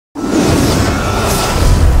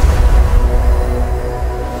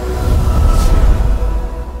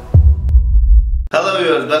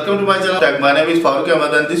welcome to my channel. My name is Farooq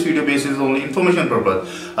Ahmed and this video basis only information purpose.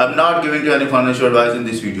 I'm not giving you any financial advice in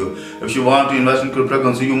this video. If you want to invest in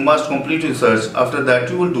cryptocurrency, you must complete research. After that,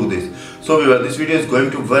 you will do this. So this video is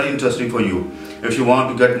going to be very interesting for you. If you want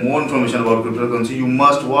to get more information about cryptocurrency, you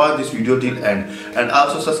must watch this video till end. And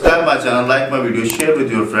also subscribe my channel, like my video, share with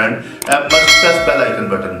your friend, and must press bell icon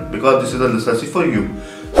button because this is a necessity for you.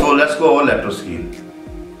 So let's go over laptop screen.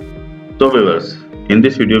 So viewers, in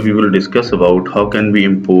this video we will discuss about how can we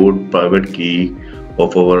import private key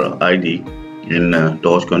of our ID in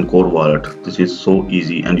Dogecoin Core wallet. This is so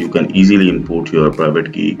easy and you can easily import your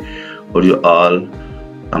private key or your all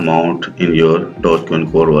amount in your Dogecoin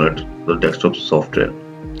Core wallet, the desktop software.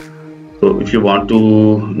 So if you want to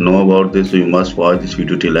know about this, you must watch this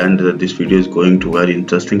video till end. This video is going to be very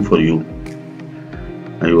interesting for you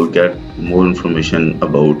and you will get more information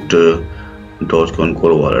about Dogecoin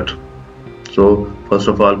Core wallet. So first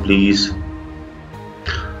of all, please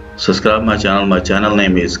subscribe my channel. My channel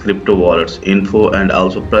name is Crypto Wallets Info, and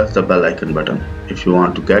also press the bell icon button if you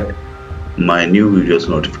want to get my new videos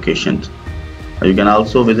notifications. You can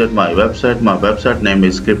also visit my website. My website name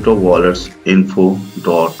is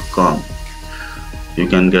cryptowalletsinfo.com. You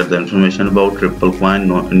can get the information about Ripple coin,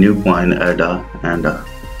 new coin, ADA, and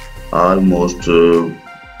almost 10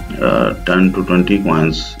 to 20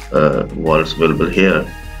 coins wallets available here.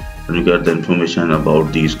 You get the information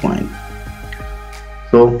about these coins.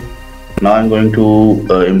 So now I'm going to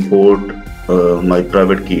import my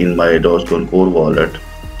private key in my Dogecoin Core wallet.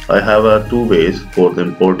 I have two ways for the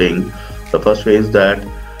importing. The first way is that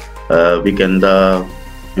we can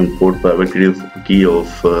import private key of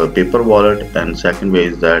paper wallet, and second way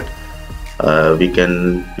is that we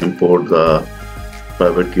can import the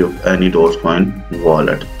private key of any Dogecoin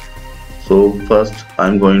wallet. So first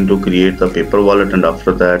I'm going to create the paper wallet, and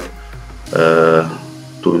after that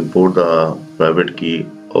to import the private key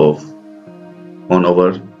of on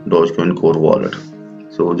our Dogecoin Core wallet.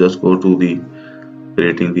 So just go to the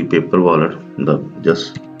creating the paper wallet,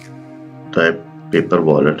 just type paper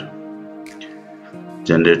wallet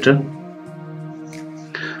generator.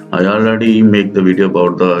 I already make the video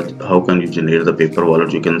about the how can you generate the paper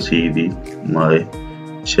wallet. You can see my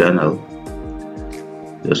channel.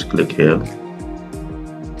 Just click here,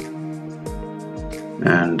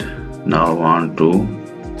 and now I want to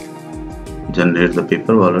generate the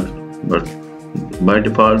paper wallet, but by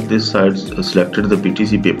default this site selected the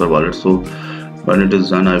BTC paper wallet. So when it is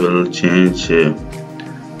done, I will change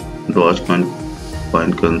Dogecoin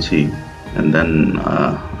coin currency, and then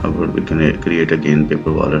I will create again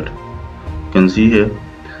paper wallet. You can see here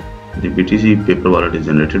the BTC paper wallet is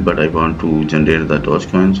generated, but I want to generate the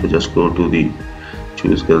Dogecoin. So just go to the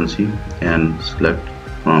choose currency and select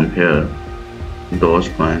from here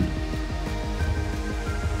Dogecoin.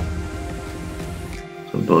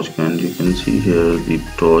 So Dogecoin, you can see here the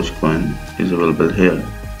Dogecoin is available here.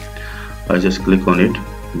 I just click on it.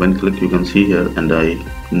 When click, you can see here, and I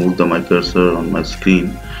move my cursor on my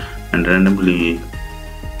screen and randomly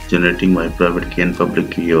generating my private key and public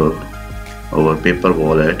key or our paper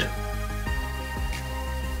wallet.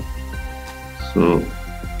 So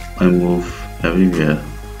I move everywhere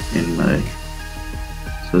in my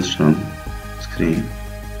system screen.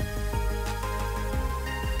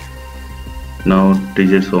 Now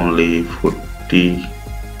digits only 40,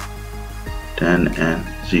 10 and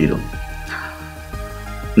 0.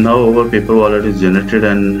 Now our paper wallet is generated,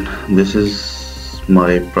 and this is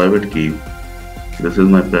my private key. This is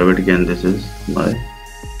my private key and this is my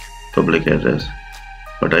public address.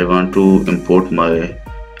 But I want to import my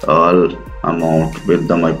all amount with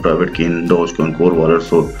my private key in Dogecoin Core wallet.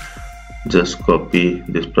 So just copy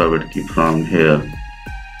this private key from here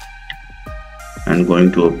and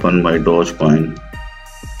going to open my Dogecoin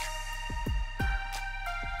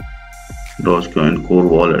Core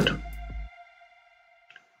wallet.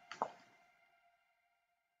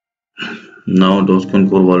 Now Dogecoin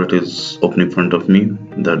Core wallet is open in front of me.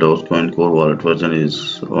 The Dogecoin Core wallet version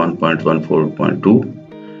is 1.14.2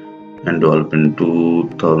 and developed in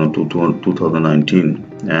 2019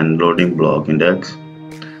 and loading block index.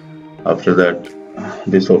 After that,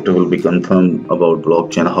 this software will be confirmed about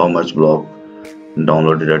blockchain, how much block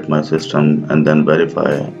downloaded at my system, and then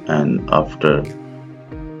verify, and after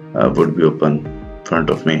would be open in front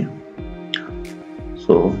of me.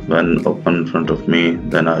 So when open in front of me,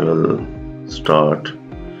 then I will start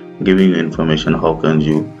giving you information how can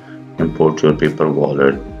you import your paper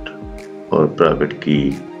wallet or private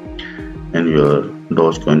key in your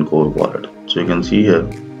Dogecoin Core wallet. So you can see here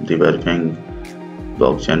the verifying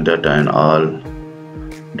blockchain data and all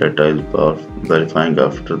data is verifying.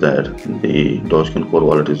 After that, the Dogecoin Core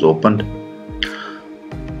wallet is opened.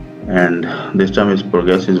 and this time its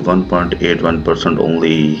progress is 1.81%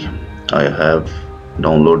 only. I have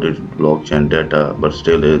downloaded blockchain data, but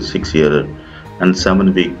still is 6 years and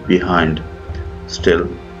 7 weeks behind still.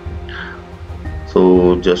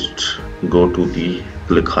 So just go to the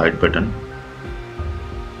click hide button.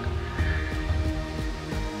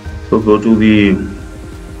 So go to the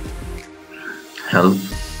help.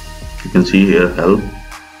 You can see here help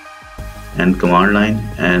and command line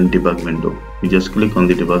and debug window. You just click on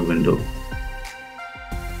the debug window.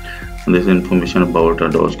 And this information about a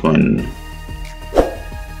Dogecoin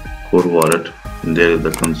Core wallet. There is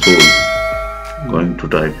the console. Going to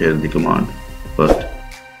type here the command. First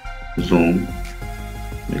zoom,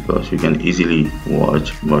 because you can easily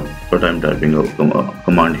watch but I'm typing a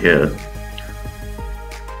command here.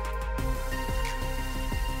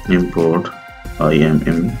 Import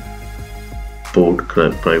import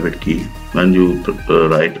private key. When you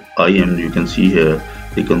write IM, you can see here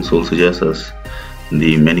the console suggests us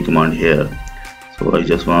the many command here. So I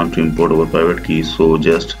just want to import our private key, so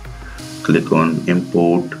just click on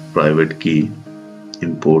import private key.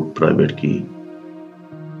 Import private key,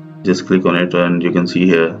 just click on it and you can see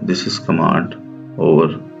here this is command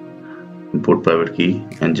over import private key,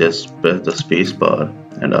 and just press the space bar,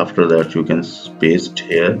 and after that you can paste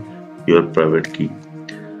here your private key.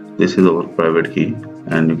 This is our private key,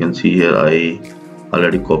 and you can see here I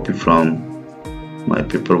already copied from my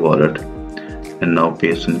paper wallet and now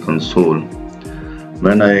paste in console.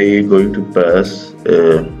 When I going to press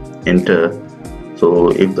enter, so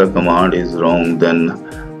if the command is wrong, then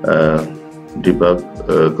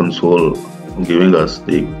debug console giving us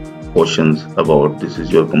the questions about this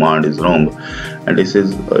is your command is wrong, and this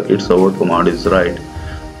is it's our command is right,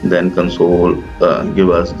 then console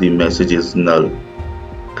give us the message is null.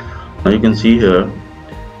 Now you can see here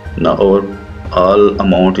now our all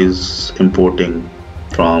amount is importing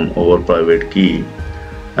from our private key,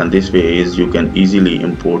 and this way is you can easily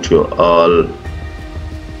import your all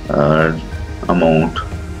amount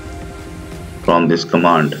from this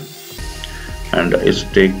command, and it's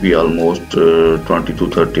take me almost 20 to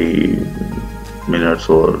 30 minutes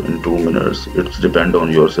or in 2 minutes. It's depend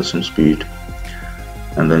on your system speed,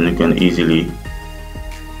 and then you can easily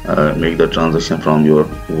make the transaction from your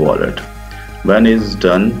wallet. When it's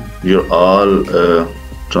done, your all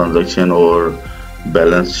transaction or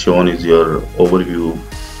balance shown is your overview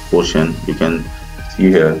portion. You can see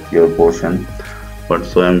here your portion, but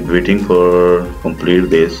so I'm waiting for complete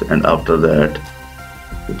this, and after that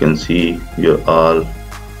you can see your all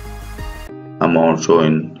amount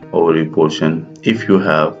showing overview portion if you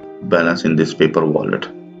have balance in this paper wallet.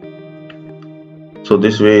 So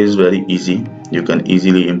this way is very easy. You can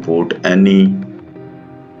easily import any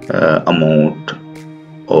amount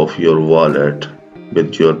of your wallet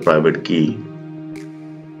with your private key.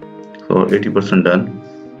 So 80% done,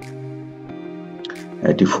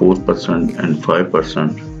 84% and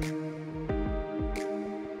 5%,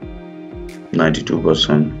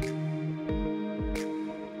 92%.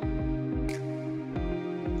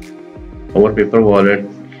 Our paper wallet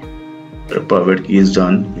private key is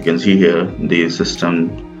done. You can see here the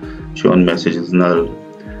system shown message is null.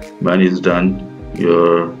 When it's done,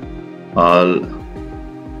 your all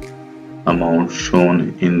amount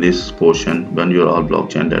shown in this portion when your all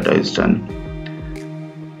blockchain data is done.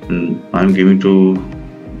 And I'm giving to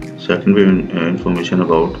second way information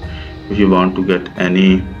about if you want to get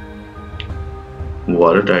any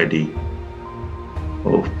wallet ID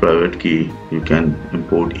of private key, you can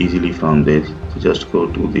import easily from this. So just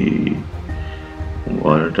go to the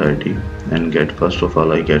wallet ID and get, first of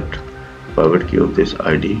all I get private key of this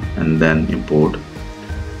ID and then import.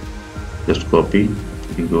 Just copy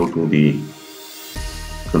and go to the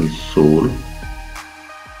console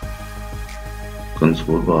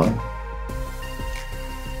bar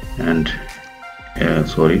and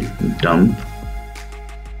dump,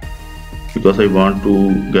 because I want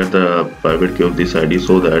to get the private key of this ID,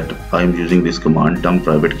 so that I am using this command dump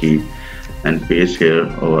private key, and paste here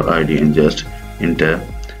our ID and just enter,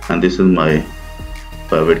 and this is my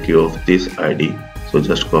private key of this ID. So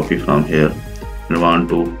just copy from here and want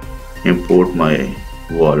to import my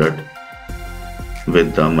wallet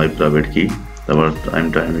with my private key.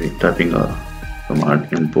 I'm typing a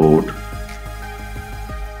command import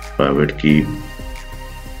private key,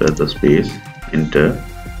 press the space, enter,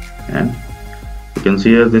 and you can see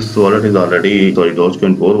here this wallet is already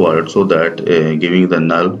Dogecoin Core wallet, so that giving the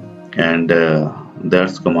null, and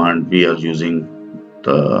that's command we are using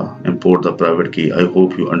to import the private key. I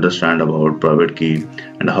hope you understand about private key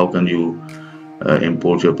and how can you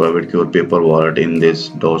import your private key or paper wallet in this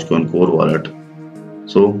Dogecoin Core wallet.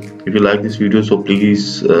 So if you like this video, so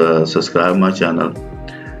please subscribe my channel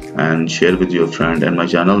and share with your friend. And my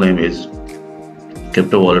channel name is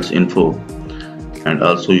Crypto Wallets Info, and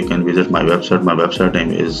also you can visit my website. My website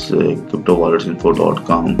name is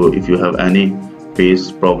cryptowalletsinfo.com. So if you have any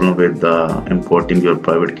problem with importing your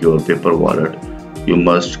private key or paper wallet, you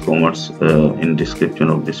must comment in description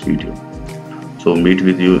of this video. So meet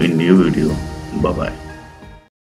with you in new video. Bye bye.